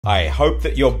I hope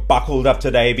that you're buckled up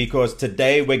today because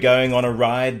today we're going on a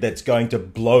ride that's going to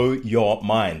blow your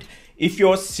mind. If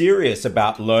you're serious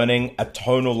about learning a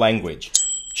tonal language,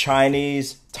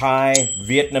 Chinese, Thai,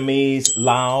 Vietnamese,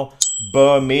 Lao,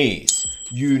 Burmese,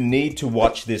 you need to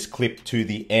watch this clip to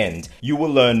the end. You will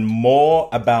learn more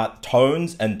about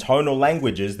tones and tonal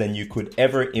languages than you could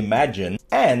ever imagine,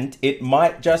 and it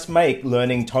might just make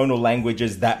learning tonal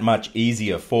languages that much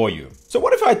easier for you. So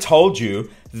what if I told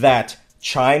you that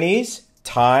Chinese,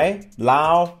 Thai,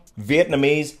 Lao,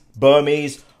 Vietnamese,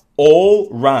 Burmese all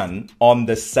run on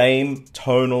the same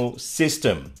tonal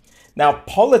system? Now,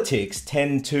 politics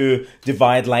tend to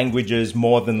divide languages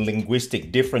more than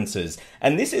linguistic differences,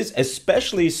 and this is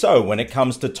especially so when it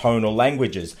comes to tonal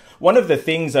languages. One of the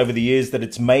things over the years that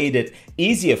it's made it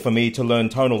easier for me to learn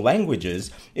tonal languages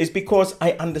is because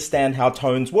I understand how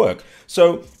tones work.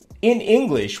 So in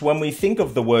English, when we think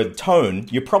of the word tone,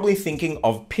 you're probably thinking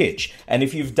of pitch. And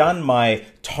if you've done my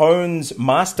tones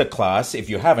masterclass,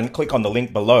 if you haven't, click on the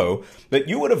link below, but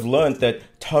you would have learned that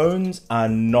tones are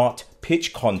not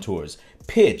pitch contours.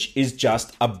 Pitch is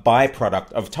just a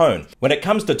byproduct of tone. When it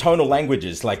comes to tonal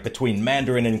languages, like between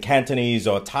Mandarin and Cantonese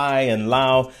or Thai and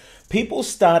Lao, people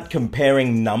start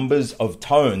comparing numbers of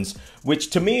tones, which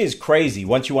to me is crazy.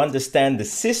 Once you understand the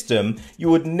system, you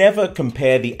would never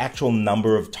compare the actual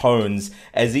number of tones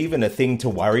as even a thing to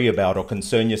worry about or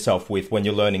concern yourself with when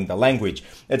you're learning the language.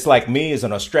 It's like me as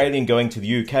an Australian going to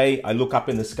the UK, I look up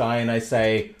in the sky and I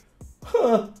say,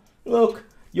 look,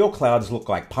 your clouds look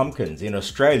like pumpkins. In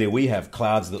Australia, we have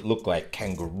clouds that look like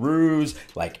kangaroos,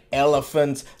 like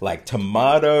elephants, like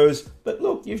tomatoes. But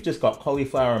look, you've just got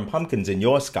cauliflower and pumpkins in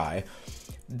your sky.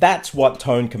 That's what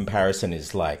tone comparison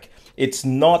is like. It's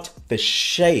not the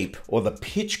shape or the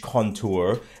pitch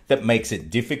contour that makes it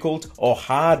difficult or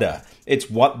harder. It's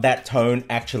what that tone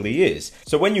actually is.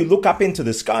 So when you look up into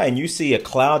the sky and you see a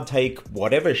cloud take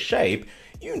whatever shape,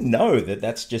 you know that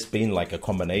that's just been like a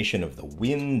combination of the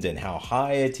wind and how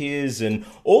high it is and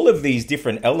all of these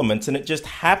different elements, and it just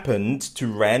happened to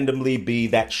randomly be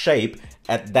that shape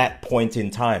at that point in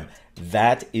time.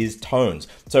 That is tones.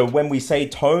 So when we say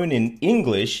tone in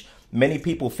English, many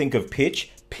people think of pitch.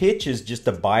 Pitch is just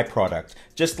a byproduct,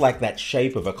 just like that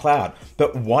shape of a cloud.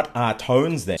 But what are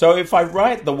tones then? So if I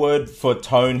write the word for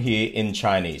tone here in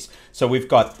Chinese, so we've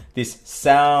got this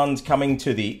sound coming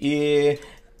to the ear,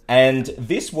 and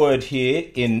this word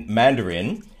here in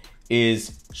Mandarin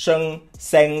is sheng,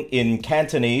 seng in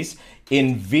Cantonese.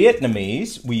 In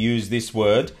Vietnamese, we use this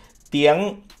word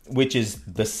tieng, which is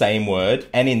the same word.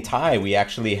 And in Thai, we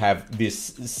actually have this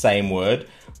same word,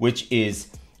 which is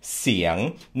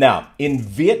siang. Now, in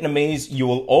Vietnamese, you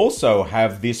will also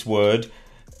have this word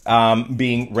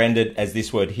being rendered as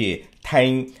this word here,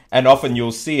 thanh, and often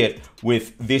you'll see it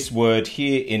with this word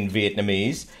here in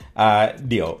Vietnamese,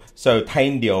 dio. So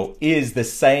thanh dio is the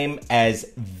same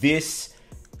as this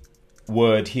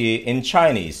word here in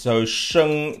Chinese. So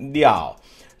sheng diao.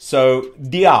 So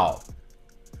diao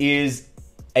is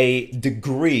a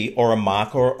degree or a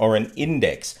marker or an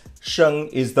index. Sheng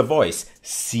is the voice.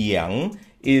 Siang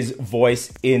is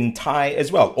voice in Thai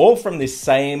as well. All from this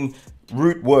same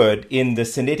root word in the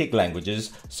Sinitic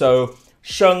languages. So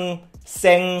sheng,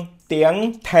 seng,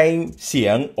 tiang, thanh,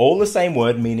 siang, all the same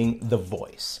word meaning the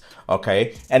voice.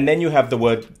 Okay, and then you have the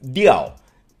word diao,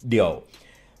 dio.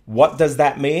 What does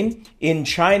that mean? In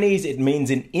Chinese, it means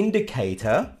an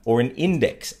indicator or an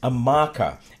index, a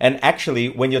marker. And actually,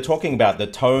 when you're talking about the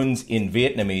tones in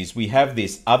Vietnamese, we have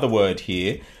this other word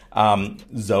here,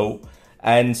 zo.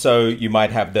 And so you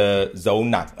might have the zo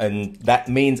nak, and that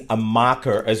means a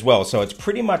marker as well. So it's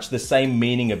pretty much the same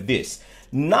meaning of this.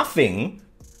 Nothing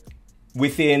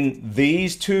within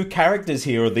these two characters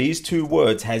here, or these two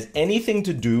words, has anything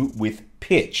to do with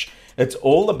pitch. It's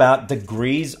all about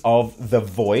degrees of the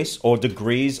voice or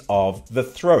degrees of the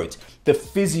throat, the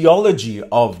physiology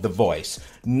of the voice,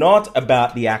 not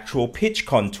about the actual pitch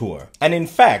contour. And in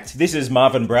fact, this is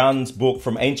Marvin Brown's book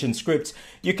From Ancient Scripts.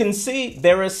 You can see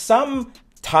there are some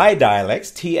Thai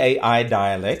dialects, TAI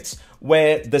dialects,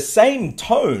 where the same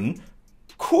tone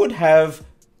could have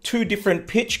two different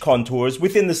pitch contours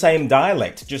within the same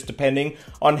dialect, just depending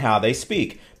on how they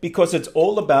speak, because it's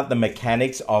all about the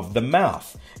mechanics of the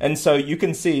mouth. And so you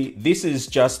can see this is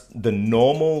just the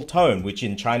normal tone, which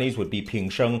in Chinese would be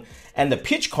ping sheng, and the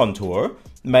pitch contour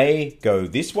may go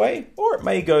this way or it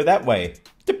may go that way.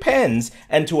 Depends,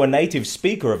 and to a native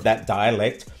speaker of that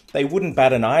dialect, they wouldn't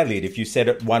bat an eyelid if you said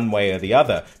it one way or the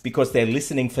other, because they're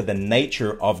listening for the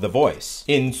nature of the voice.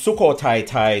 In Sukhothai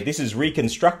Thai, this is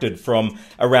reconstructed from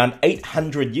around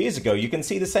 800 years ago. You can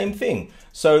see the same thing.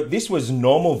 So this was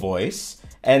normal voice,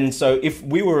 And so if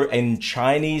we were in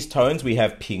Chinese tones, we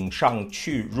have ping, shang,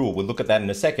 qu, ru. We'll look at that in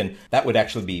a second. That would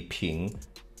actually be ping,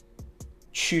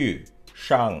 qu,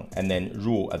 shang, and then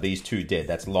ru are these two dead.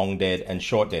 That's long dead and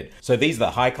short dead. So these are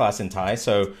the high class in Thai.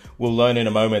 So we'll learn in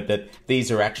a moment that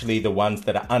these are actually the ones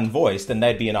that are unvoiced, and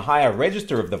they'd be in a higher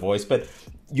register of the voice, but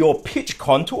your pitch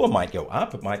contour might go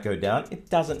up, it might go down. It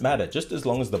doesn't matter. Just as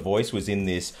long as the voice was in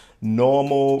this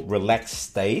normal, relaxed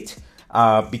state,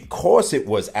 because it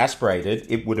was aspirated,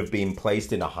 it would have been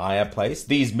placed in a higher place.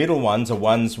 These middle ones are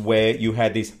ones where you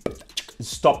had this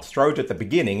stopped throat at the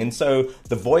beginning, and so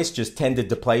the voice just tended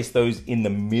to place those in the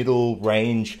middle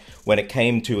range when it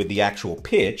came to the actual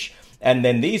pitch. And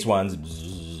then these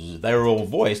ones, they were all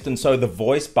voiced, and so the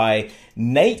voice by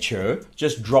nature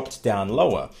just dropped down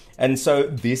lower. And so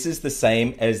this is the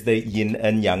same as the yin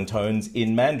and yang tones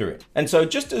in Mandarin. And so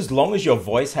just as long as your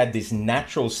voice had this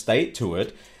natural state to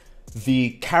it,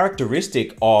 the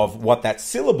characteristic of what that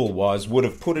syllable was would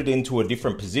have put it into a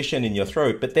different position in your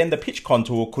throat, but then the pitch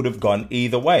contour could have gone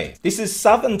either way. This is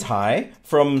Southern Thai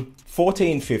from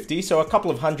 1450, so a couple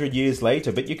of hundred years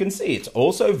later, but you can see it's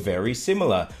also very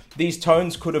similar. These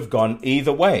tones could have gone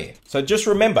either way. So just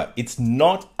remember, it's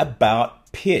not about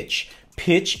pitch.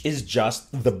 Pitch is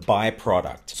just the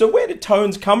byproduct. So where did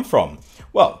tones come from?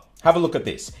 Well, have a look at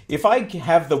this. If I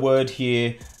have the word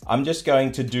here, I'm just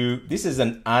going to do, this is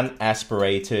an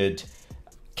unaspirated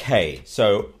K.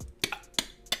 So,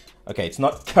 okay, it's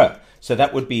not K. So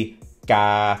that would be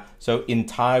Ga. So in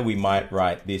Thai, we might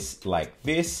write this like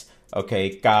this.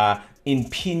 Okay, Ga. In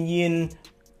Pinyin,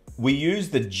 we use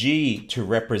the G to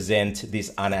represent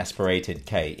this unaspirated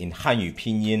K. In Hanyu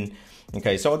Pinyin.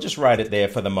 Okay, so I'll just write it there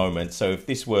for the moment. So if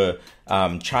this were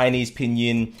Chinese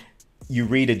Pinyin, you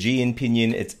read a G in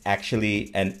Pinyin, it's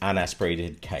actually an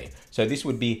unaspirated K. So this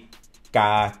would be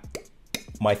Ga.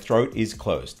 My throat is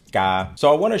closed. Ga. So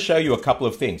I want to show you a couple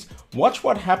of things. Watch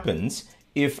what happens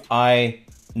if I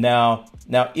now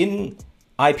in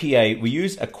IPA, we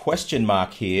use a question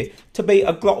mark here to be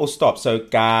a glottal stop. So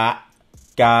Ga,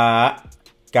 Ga,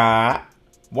 Ga.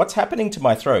 What's happening to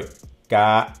my throat?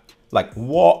 Ga. Like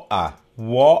Ga,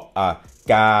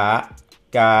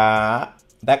 Ga.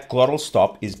 That glottal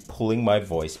stop is pulling my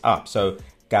voice up. So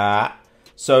Ga.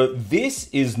 So this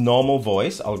is normal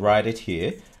voice. I'll write it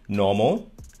here.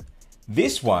 Normal.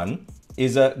 This one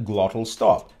is a glottal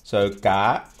stop. So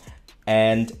Ga.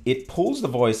 And it pulls the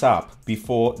voice up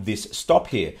before this stop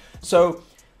here. So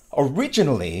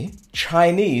originally,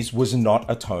 Chinese was not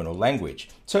a tonal language.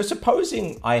 So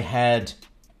supposing I had,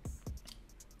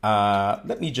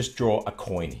 let me just draw a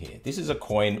coin here. This is a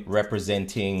coin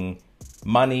representing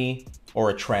money or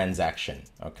a transaction.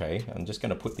 Okay, I'm just going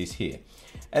to put this here.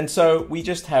 And so we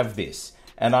just have this.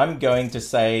 And I'm going to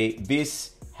say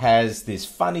this has this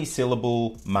funny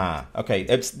syllable ma. Okay,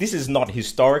 this is not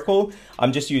historical.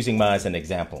 I'm just using ma as an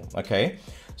example. Okay,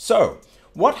 so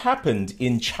what happened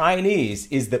in Chinese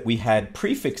is that we had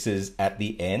prefixes at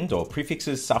the end, or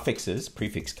prefixes, suffixes.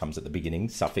 Prefix comes at the beginning,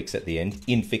 suffix at the end,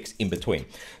 infix in between.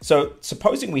 So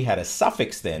supposing we had a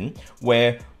suffix then,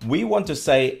 where we want to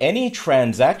say any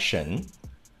transaction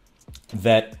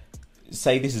that,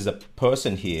 say this is a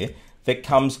person here, that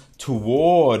comes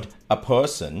toward a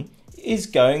person, is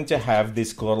going to have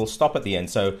this glottal stop at the end.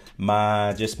 So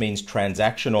ma just means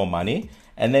transaction or money.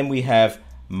 And then we have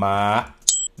ma.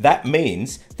 That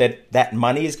means that that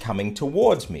money is coming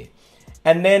towards me.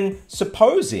 And then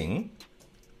supposing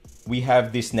we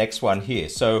have this next one here.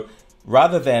 So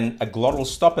rather than a glottal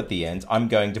stop at the end, I'm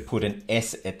going to put an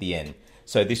S at the end.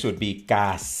 So this would be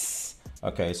gas.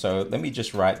 Okay, so let me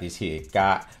just write this here.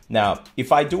 Ga. Now,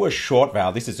 if I do a short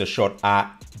vowel, this is a short A.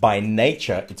 By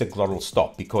nature, it's a glottal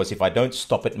stop, because if I don't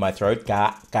stop it in my throat,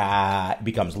 ga, ga, it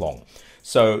becomes long.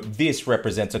 So this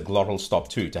represents a glottal stop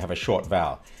too, to have a short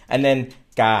vowel. And then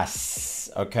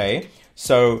gas, okay?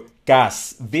 So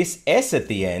gas, this S at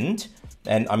the end,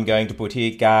 and I'm going to put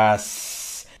here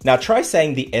gas. Now try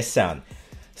saying the S sound.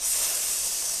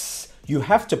 You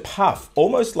have to puff,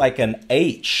 almost like an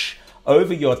H,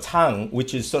 over your tongue,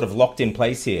 which is sort of locked in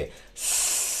place here.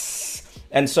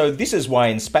 And so this is why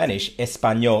in Spanish,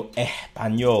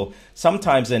 español,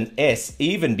 sometimes an S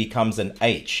even becomes an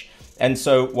H. And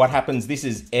so what happens, this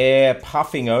is air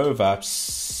puffing over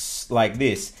like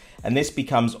this, and this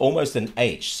becomes almost an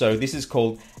H. So this is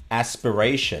called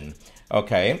aspiration,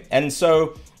 okay? And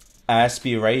so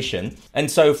aspiration. And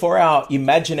so for our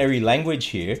imaginary language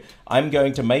here, I'm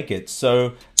going to make it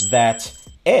so that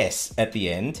S at the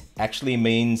end actually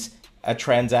means a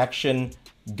transaction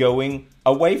going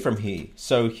away from here.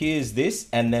 So here's this,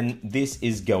 and then this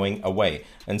is going away.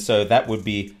 And so that would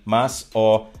be mas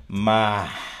or ma.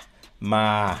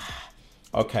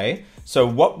 Okay. So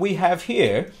what we have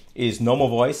here is normal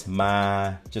voice,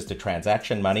 ma, just a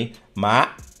transaction money, ma,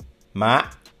 ma.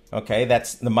 Okay,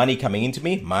 that's the money coming into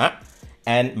me, ma,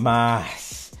 and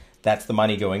mas, that's the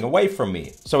money going away from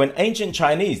me. So in ancient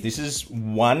Chinese, this is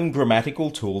one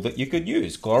grammatical tool that you could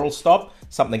use. Glottal stop,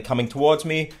 something coming towards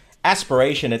me,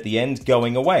 aspiration at the end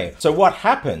going away. So what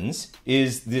happens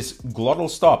is this glottal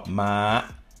stop, ma,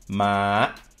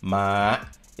 ma, ma,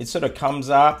 it sort of comes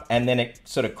up and then it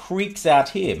sort of creaks out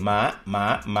here, ma,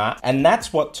 ma, ma, and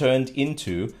that's what turned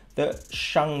into the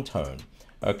shang tone,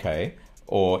 okay?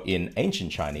 Or in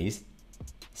ancient Chinese,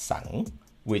 sang,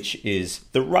 which is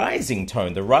the rising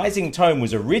tone. The rising tone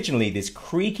was originally this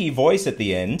creaky voice at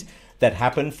the end that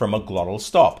happened from a glottal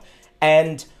stop.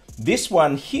 And this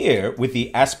one here with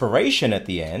the aspiration at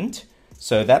the end,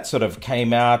 so that sort of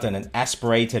came out and it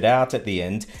aspirated out at the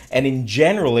end, and in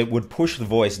general it would push the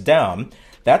voice down.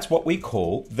 That's what we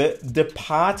call the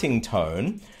departing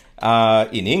tone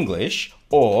in English,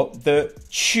 or the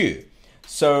chu.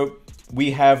 So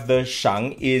we have the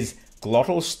shang is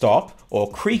glottal stop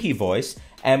or creaky voice,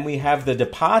 and we have the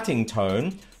departing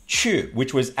tone, chu,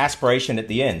 which was aspiration at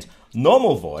the end.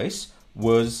 Normal voice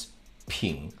was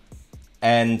ping.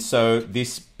 And so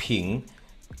this ping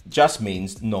just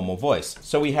means normal voice.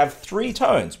 So we have three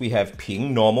tones. We have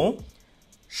ping, normal,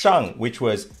 shang, which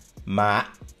was ma,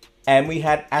 and we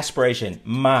had aspiration,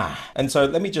 ma. And so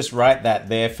let me just write that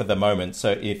there for the moment.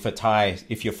 So if for Thai,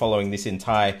 if you're following this in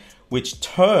Thai, which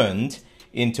turned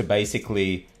into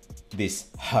basically this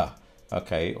ha,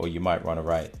 okay? Or you might want to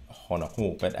write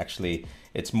honahu, but actually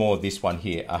it's more this one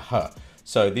here, a ha.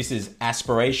 So this is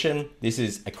aspiration, this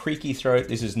is a creaky throat,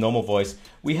 this is normal voice.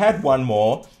 We had one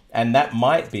more, and that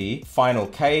might be final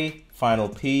K, final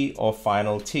P, or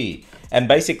final T. And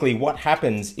basically what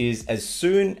happens is as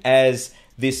soon as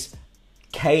this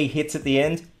K hits at the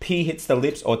end, P hits the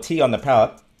lips, or T on the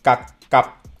palate, kak,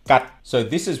 kap, kat. So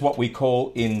this is what we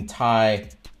call in Thai,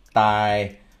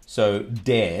 tai, so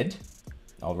dead.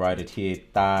 I'll write it here,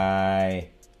 tai.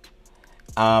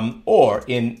 Or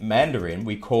in Mandarin,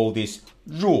 we call this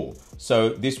ru. So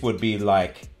this would be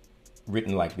like,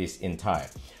 written like this in Thai.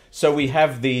 So we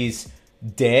have these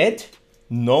dead,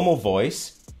 normal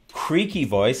voice, creaky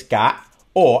voice, ga,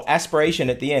 or aspiration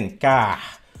at the end, ga,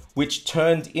 which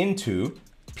turned into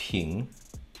ping,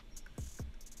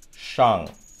 shang,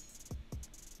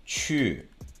 chu,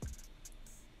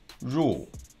 ru.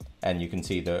 And you can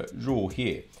see the ru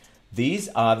here. These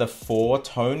are the four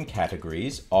tone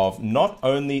categories of not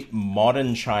only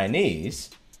modern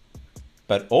Chinese,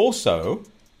 but also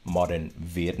modern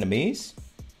Vietnamese,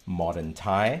 modern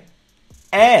Thai,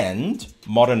 and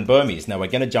modern Burmese. Now we're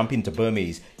going to jump into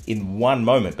Burmese in one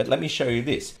moment, but let me show you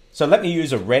this. So let me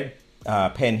use a red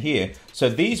pen here. So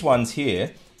these ones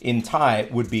here in Thai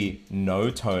would be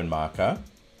no tone marker.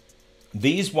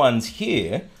 These ones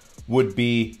here would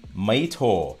be mai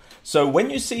to. So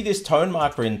when you see this tone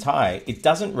marker in Thai, it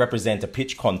doesn't represent a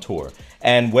pitch contour.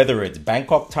 And whether it's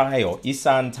Bangkok Thai or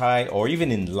Isan Thai or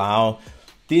even in Laos,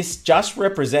 this just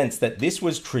represents that this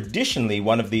was traditionally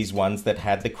one of these ones that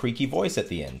had the creaky voice at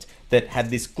the end, that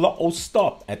had this glottal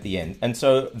stop at the end. And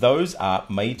so those are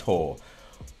mai to.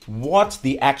 What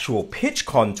the actual pitch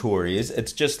contour is,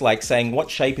 it's just like saying what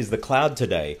shape is the cloud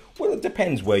today? Well, it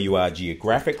depends where you are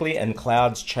geographically, and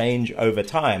clouds change over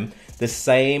time. The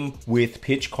same with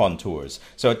pitch contours.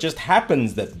 So it just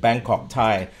happens that Bangkok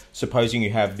Thai, supposing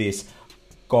you have this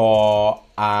go,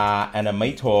 and a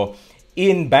mai to,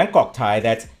 in Bangkok Thai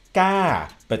that's ka,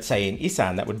 but say in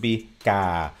Isan that would be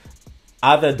ka.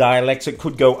 Other dialects, it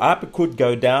could go up, it could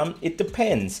go down, it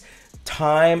depends.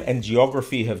 Time and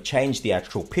geography have changed the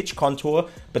actual pitch contour,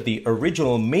 but the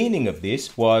original meaning of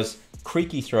this was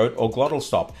creaky throat or glottal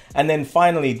stop. And then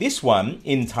finally this one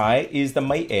in Thai is the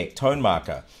mai ek tone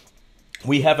marker.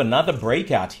 We have another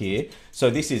breakout here.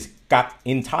 So this is kat.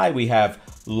 In Thai we have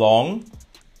long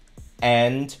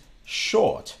and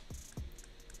short.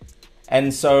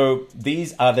 And so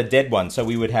these are the dead ones. So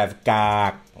we would have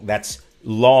ka, that's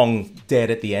long,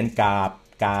 dead at the end, ka,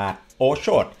 ka, or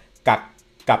short, kak,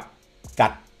 kap,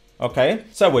 kat. Okay,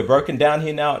 so we're broken down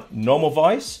here now. Normal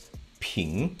voice,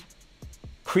 ping,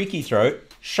 creaky throat,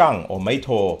 shang or mai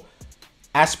to,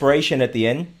 aspiration at the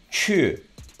end, chu,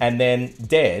 and then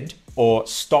dead or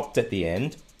stopped at the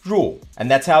end, ru.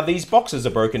 And that's how these boxes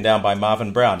are broken down by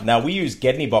Marvin Brown. Now we use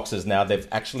Gedney boxes now. They've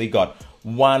actually got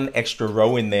one extra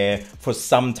row in there for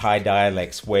some Thai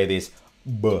dialects where this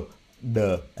b,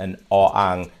 d, and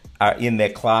o-ang are in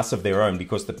their class of their own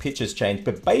because the pitch has changed.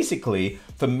 But basically,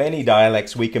 for many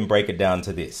dialects, we can break it down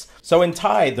to this. So in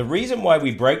Thai, the reason why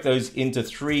we break those into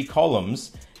 3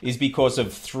 columns is because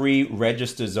of 3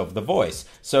 registers of the voice.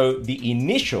 So the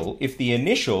initial, if the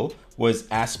initial was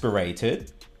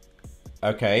aspirated,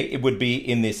 okay, it would be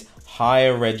in this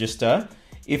higher register.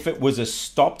 If it was a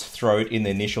stopped throat in the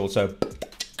initial, so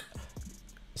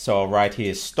I'll write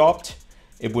here stopped,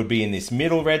 it would be in this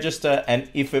middle register. And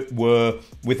if it were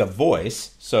with a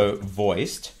voice, so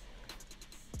voiced,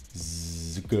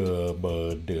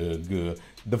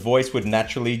 the voice would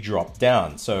naturally drop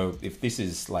down. So if this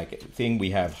is like a thing,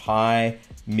 we have high,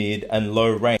 mid, and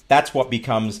low range. That's what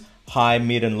becomes high,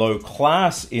 mid, and low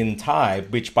class in Thai,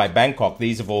 which by Bangkok,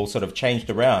 these have all sort of changed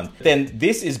around. Then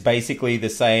this is basically the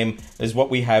same as what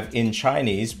we have in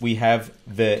Chinese. We have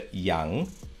the yang.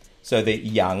 So the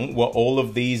yang were all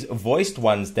of these voiced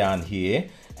ones down here.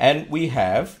 And we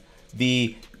have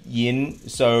the yin.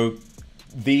 So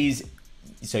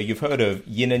you've heard of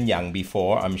yin and yang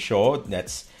before, I'm sure.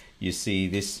 That's, you see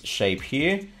this shape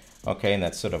here. Okay, and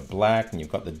that's sort of black, and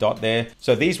you've got the dot there.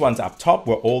 So these ones up top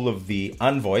were all of the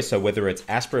unvoiced. So whether it's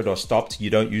aspirate or stopped, you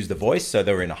don't use the voice. So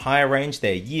they're in a higher range,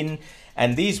 they're yin.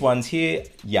 And these ones here,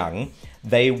 yang,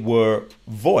 they were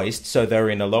voiced, so they're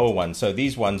in a lower one. So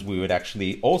these ones we would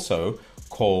actually also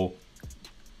call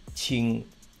qing.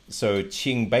 So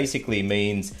qing basically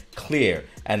means clear.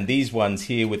 And these ones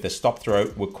here with the stop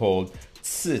throat were called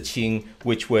qing,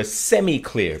 which were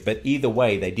semi-clear, but either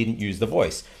way, they didn't use the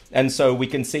voice. And so we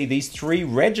can see these 3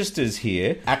 registers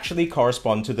here actually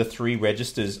correspond to the 3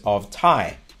 registers of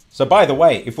Thai. So by the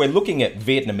way, if we're looking at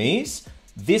Vietnamese,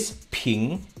 this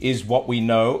ping is what we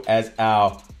know as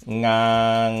our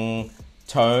ngang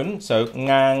tone. So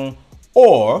ngang,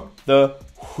 or the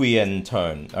huyen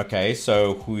tone. Okay,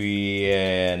 so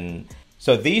huyen.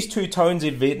 So these 2 tones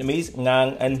in Vietnamese,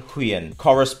 ngang and huyen,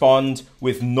 correspond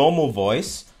with normal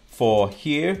voice for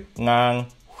here,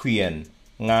 ngang, huyen,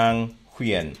 ngang,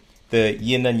 huyen, the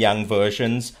yin and yang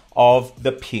versions of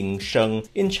the ping sheng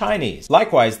in Chinese.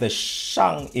 Likewise, the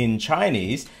shang in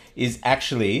Chinese is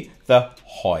actually the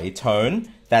hoi tone.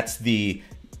 That's the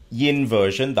yin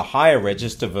version, the higher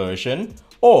register version,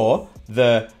 or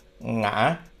the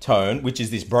nga tone, which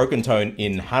is this broken tone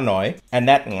in Hanoi, and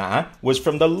that nga was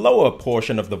from the lower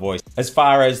portion of the voice. As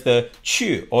far as the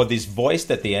chu, or this voiced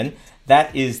at the end,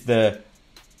 that is the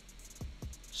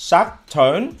shak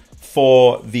tone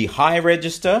for the high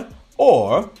register,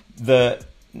 or the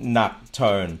nak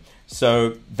tone.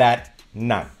 So that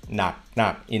nak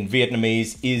in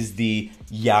Vietnamese is the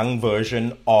yang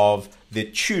version of the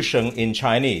chu sheng in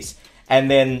Chinese. And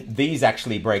then these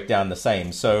actually break down the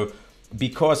same. So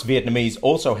because Vietnamese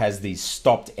also has these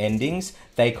stopped endings,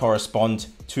 they correspond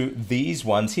to these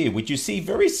ones here, which you see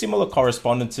very similar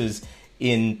correspondences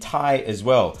in Thai as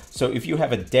well. So if you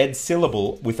have a dead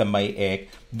syllable with a may ek,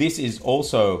 this is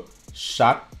also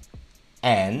shak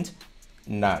and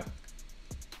nak.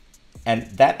 And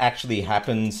that actually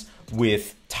happens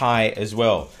with Thai as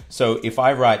well. So if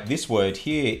I write this word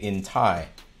here in Thai,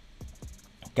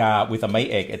 ga with a may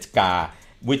ek, it's ga,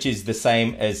 which is the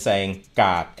same as saying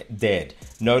ga, dead.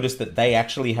 Notice that they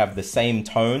actually have the same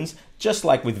tones, just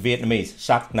like with Vietnamese,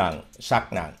 shak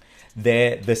nang.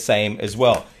 They're the same as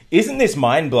well. Isn't this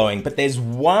mind-blowing? But there's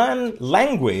one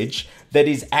language that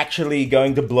is actually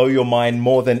going to blow your mind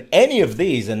more than any of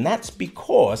these, and that's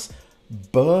because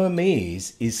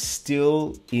Burmese is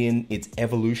still in its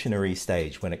evolutionary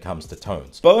stage when it comes to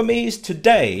tones. Burmese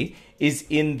today is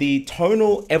in the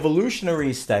tonal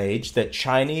evolutionary stage that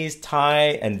Chinese,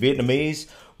 Thai, and Vietnamese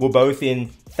were both in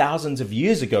thousands of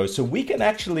years ago. So we can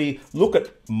actually look at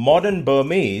modern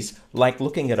Burmese like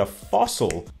looking at a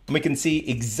fossil, and we can see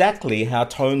exactly how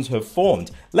tones have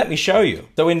formed. Let me show you.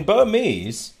 So in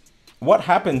Burmese, what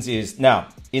happens is, now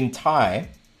in Thai,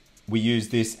 we use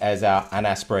this as our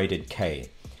unaspirated K.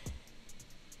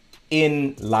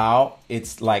 In Lao,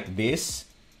 it's like this.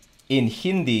 In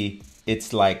Hindi,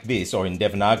 it's like this, or in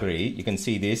Devanagari, you can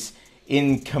see this.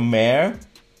 In Khmer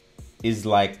is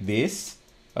like this.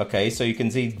 Okay, so you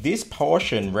can see this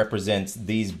portion represents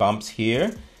these bumps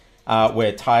here,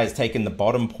 where Thai has taken the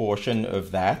bottom portion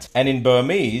of that. And in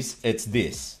Burmese, it's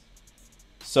this.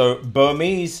 So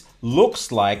Burmese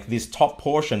looks like this top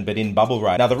portion, but in bubble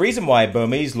write. Now, the reason why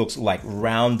Burmese looks like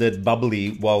rounded,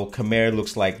 bubbly, while Khmer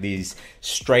looks like these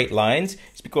straight lines,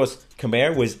 is because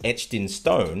Khmer was etched in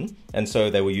stone, and so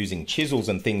they were using chisels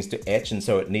and things to etch, and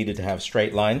so it needed to have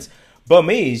straight lines.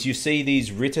 Burmese, you see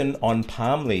these written on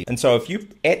palm leaves. And so if you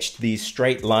etched these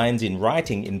straight lines in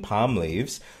writing in palm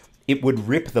leaves, it would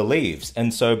rip the leaves.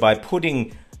 And so by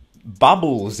putting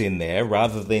bubbles in there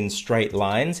rather than straight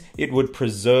lines, it would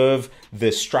preserve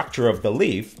the structure of the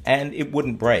leaf and it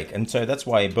wouldn't break. And so that's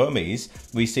why in Burmese,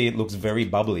 we see it looks very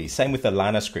bubbly. Same with the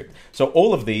Lana script. So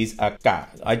all of these are ka.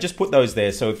 I just put those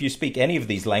there. So if you speak any of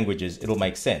these languages, it'll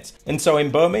make sense. And so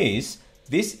in Burmese,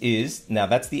 this is, now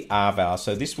that's the R vowel.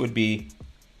 So this would be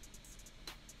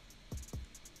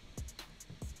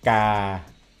ka,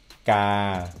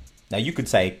 ka. Now you could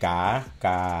say ka,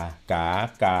 ka,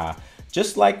 ka, ka.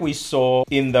 Just like we saw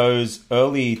in those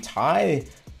early Thai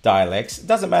dialects, it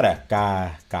doesn't matter,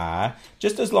 ka, ka.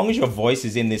 Just as long as your voice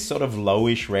is in this sort of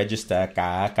lowish register,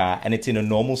 ka, ka, and it's in a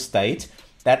normal state,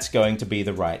 that's going to be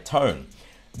the right tone.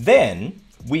 Then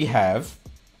we have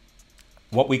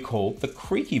what we call the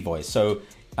creaky voice. So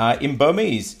in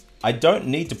Burmese, I don't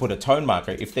need to put a tone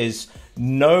marker. If there's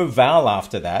no vowel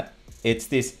after that, it's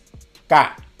this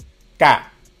ka, ka,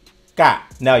 ka.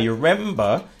 Now you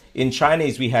remember in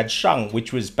Chinese we had shang,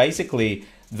 which was basically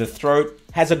the throat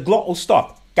has a glottal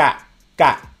stop, ka,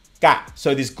 ka, ka.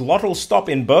 So this glottal stop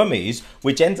in Burmese,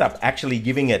 which ends up actually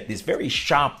giving it this very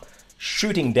sharp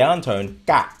shooting down tone,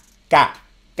 ka, ka,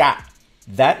 ka.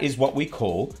 That is what we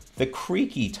call the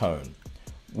creaky tone,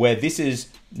 where this is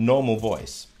normal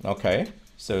voice, okay?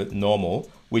 So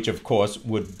normal, which of course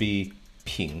would be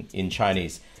ping in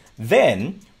Chinese.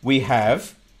 Then we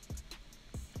have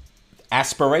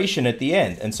aspiration at the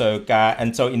end. And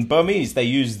so in Burmese, they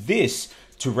use this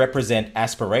to represent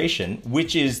aspiration,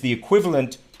 which is the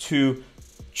equivalent to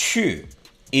chu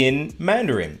in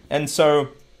Mandarin. And so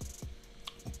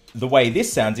the way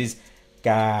this sounds is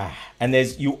ga, and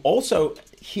you also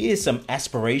hear some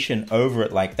aspiration over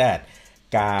it like that,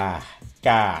 ga,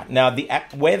 ga. Now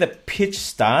where the pitch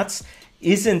starts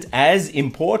isn't as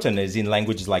important as in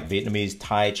languages like Vietnamese,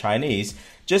 Thai, Chinese,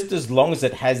 just as long as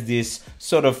it has this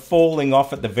sort of falling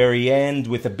off at the very end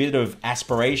with a bit of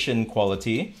aspiration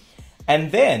quality.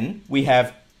 And then we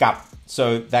have gap.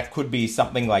 So that could be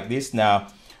something like this. Now,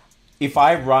 if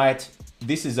I write,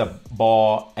 this is a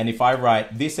ba, and if I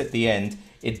write this at the end,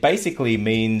 it basically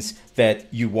means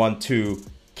that you want to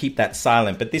keep that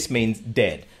silent, but this means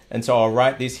dead. And so I'll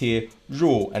write this here,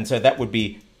 ru, and so that would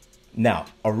be, now,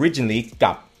 originally,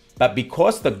 gap. But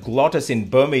because the glottis in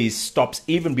Burmese stops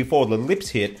even before the lips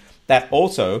hit, that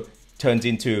also turns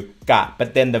into ga.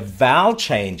 But then the vowel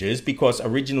changes because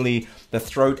originally the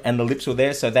throat and the lips were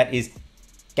there, so that is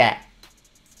ga.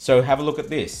 So have a look at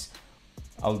this.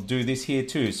 I'll do this here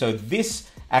too. So this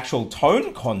actual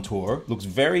tone contour looks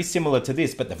very similar to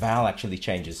this, but the vowel actually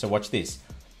changes. So watch this.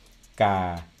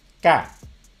 Ga, ga,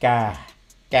 ga,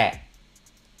 ga.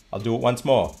 I'll do it once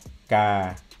more.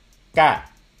 Ga, ga,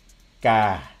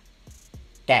 ga,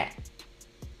 ga.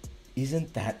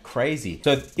 Isn't that crazy?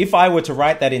 So if I were to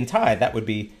write that in Thai, that would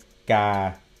be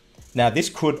ga. Now this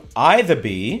could either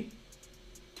be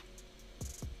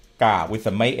ga with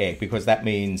a mei egg, because that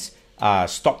means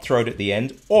stop throat at the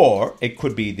end, or it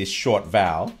could be this short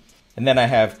vowel. And then I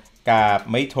have ga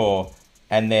mei to,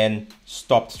 and then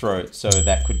stop throat, so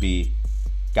that could be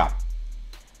ga.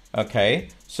 Okay,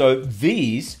 so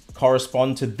these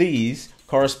correspond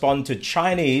to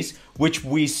Chinese, which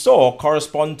we saw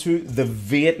correspond to the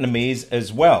Vietnamese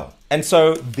as well. And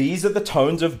so these are the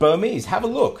tones of Burmese. Have a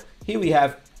look. Here we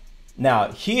have,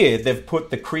 now here they've put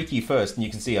the creaky first, and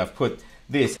you can see I've put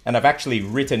this, and I've actually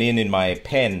written in my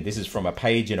pen, this is from a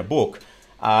page in a book,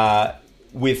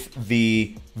 with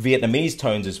the Vietnamese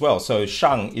tones as well. So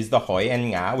shang is the hoi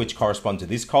and nga, which correspond to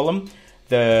this column.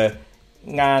 The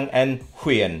ngang and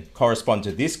huyen correspond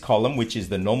to this column, which is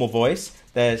the normal voice.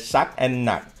 The sak and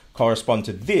nak correspond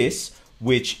to this,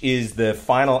 which is the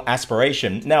final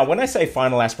aspiration. Now, when I say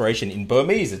final aspiration, in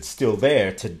Burmese, it's still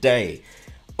there today.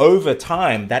 Over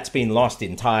time, that's been lost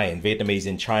in Thai and Vietnamese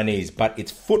and Chinese, but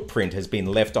its footprint has been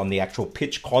left on the actual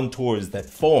pitch contours that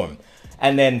form.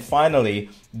 And then finally,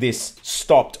 this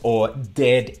stopped or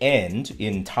dead end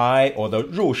in Thai, or the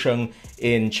ru sheng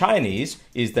in Chinese,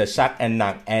 is the sak and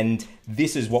nak, and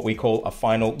this is what we call a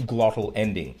final glottal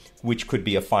ending, which could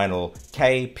be a final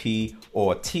K, P,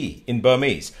 or T in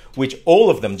Burmese, which all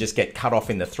of them just get cut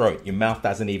off in the throat. Your mouth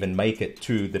doesn't even make it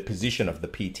to the position of the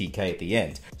PTK at the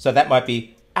end. So that might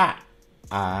be ah,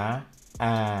 ah,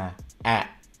 ah, ah.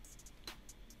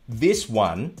 This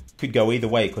one could go either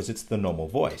way because it's the normal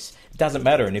voice. It doesn't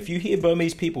matter. And if you hear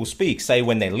Burmese people speak, say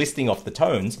when they're listing off the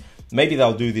tones, maybe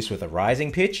they'll do this with a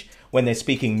rising pitch. When they're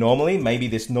speaking normally, maybe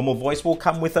this normal voice will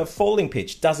come with a falling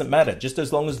pitch. Doesn't matter, just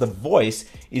as long as the voice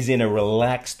is in a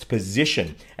relaxed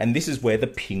position. And this is where the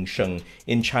ping sheng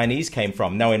in Chinese came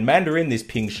from. Now in Mandarin, this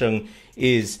ping sheng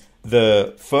is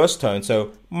the first tone,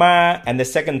 so ma, and the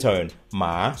second tone,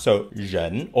 ma, so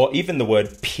ren, or even the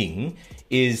word ping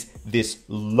is this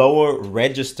lower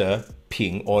register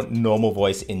ping or normal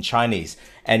voice in Chinese.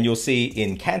 And you'll see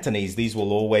in Cantonese, these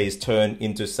will always turn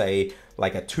into, say,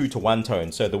 like a 2-to-1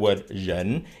 tone. So the word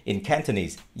人 in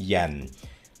Cantonese, yan.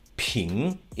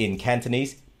 Ping in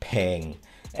Cantonese, peng.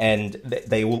 And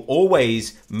they will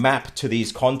always map to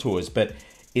these contours, but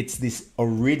it's this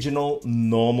original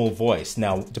normal voice.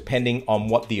 Now, depending on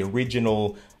what the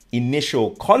original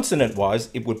initial consonant was,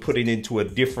 it would put it into a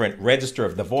different register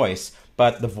of the voice,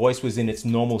 but the voice was in its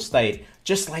normal state,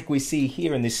 just like we see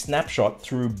here in this snapshot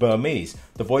through Burmese.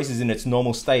 The voice is in its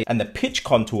normal state, and the pitch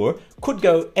contour could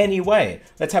go any way.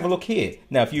 Let's have a look here.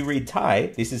 Now, if you read Thai,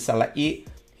 this is Sala'i.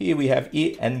 Here we have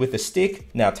I, and with the stick.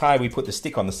 Now, Thai, we put the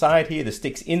stick on the side here, the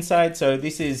stick's inside, so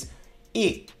this is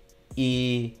I,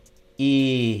 I,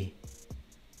 I,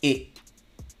 I,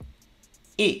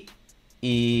 I,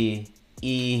 I,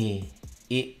 I,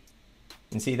 I.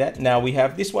 And see that? Now we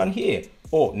have this one here,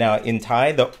 O. Now in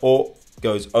Thai, the O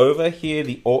goes over here.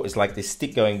 The O is like this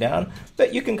stick going down,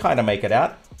 but you can kind of make it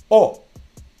out. O,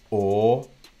 O,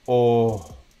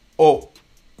 O, O,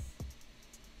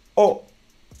 O,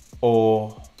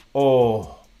 O,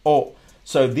 O, O.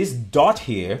 So this dot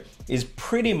here is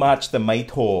pretty much the Mai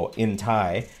Tho in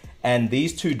Thai, and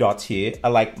these two dots here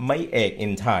are like Mai Ek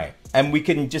in Thai. And we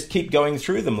can just keep going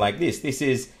through them like this. This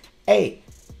is A,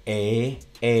 A,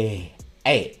 A,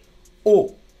 A,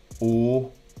 O,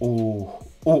 O, O,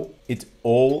 O. It's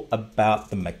all about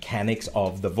the mechanics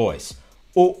of the voice.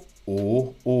 O,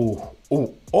 O, O,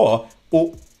 O, or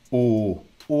O, O,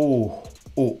 O,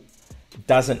 O.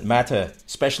 Doesn't matter,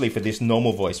 especially for this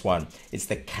normal voice one. It's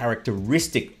the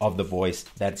characteristic of the voice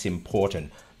that's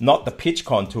important, not the pitch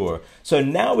contour. So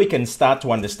now we can start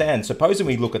to understand. Supposing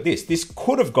we look at this, this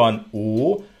could have gone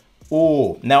O,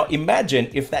 O. Now imagine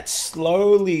if that's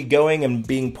slowly going and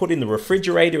being put in the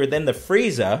refrigerator and then the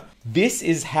freezer. This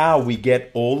is how we get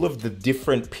all of the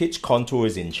different pitch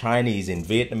contours in Chinese, in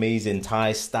Vietnamese, in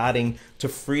Thai starting to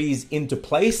freeze into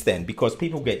place then, because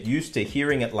people get used to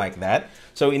hearing it like that.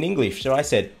 So in English, so I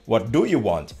said, what do you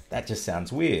want? That just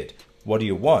sounds weird. What do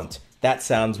you want? That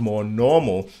sounds more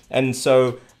normal. And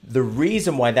so the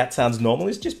reason why that sounds normal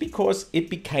is just because it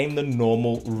became the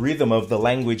normal rhythm of the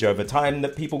language over time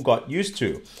that people got used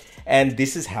to. And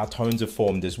this is how tones are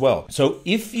formed as well. So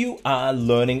if you are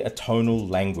learning a tonal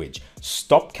language,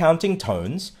 stop counting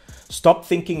tones. Stop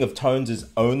thinking of tones as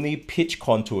only pitch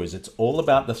contours. It's all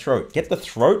about the throat. Get the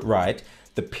throat right.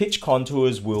 The pitch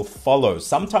contours will follow.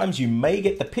 Sometimes you may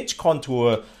get the pitch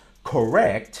contour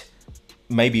correct,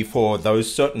 maybe for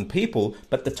those certain people,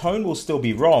 but the tone will still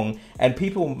be wrong and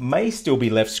people may still be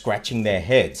left scratching their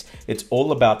heads. It's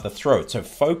all about the throat. So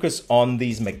focus on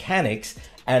these mechanics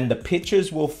and the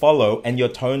pitches will follow and your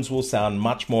tones will sound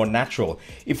much more natural.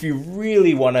 If you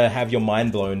really want to have your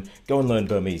mind blown, go and learn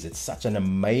Burmese. It's such an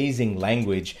amazing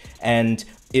language and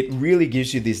it really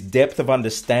gives you this depth of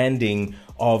understanding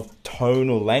of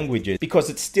tonal languages because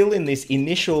it's still in this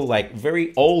initial, like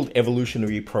very old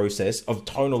evolutionary process of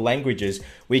tonal languages.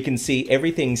 We can see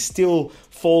everything still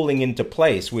falling into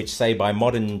place, which say by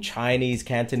modern Chinese,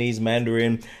 Cantonese,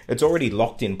 Mandarin, it's already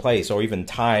locked in place, or even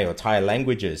Thai or Thai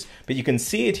languages. But you can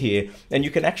see it here and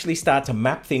you can actually start to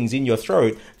map things in your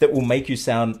throat that will make you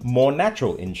sound more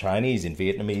natural in Chinese, in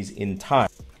Vietnamese, in Thai.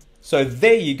 So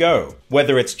there you go.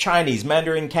 Whether it's Chinese,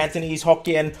 Mandarin, Cantonese,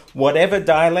 Hokkien, whatever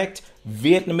dialect,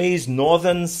 Vietnamese,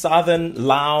 Northern, Southern,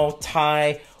 Lao,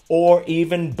 Thai, or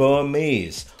even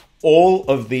Burmese, all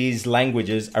of these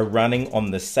languages are running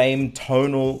on the same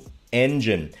tonal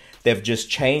engine. They've just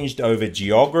changed over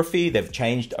geography, they've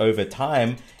changed over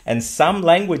time, and some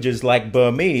languages like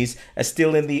Burmese are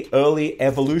still in the early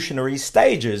evolutionary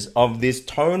stages of this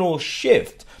tonal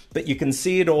shift. But you can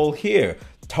see it all here.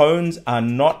 Tones are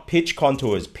not pitch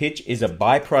contours. Pitch is a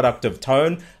byproduct of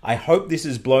tone. I hope this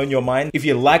has blown your mind. If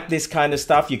you like this kind of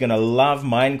stuff, you're going to love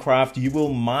Minecraft. You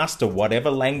will master whatever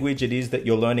language it is that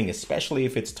you're learning, especially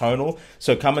if it's tonal.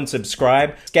 So come and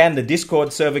subscribe. Scan the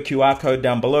Discord server QR code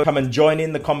down below. Come and join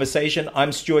in the conversation.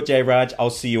 I'm Stuart J. Raj. I'll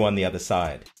see you on the other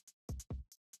side.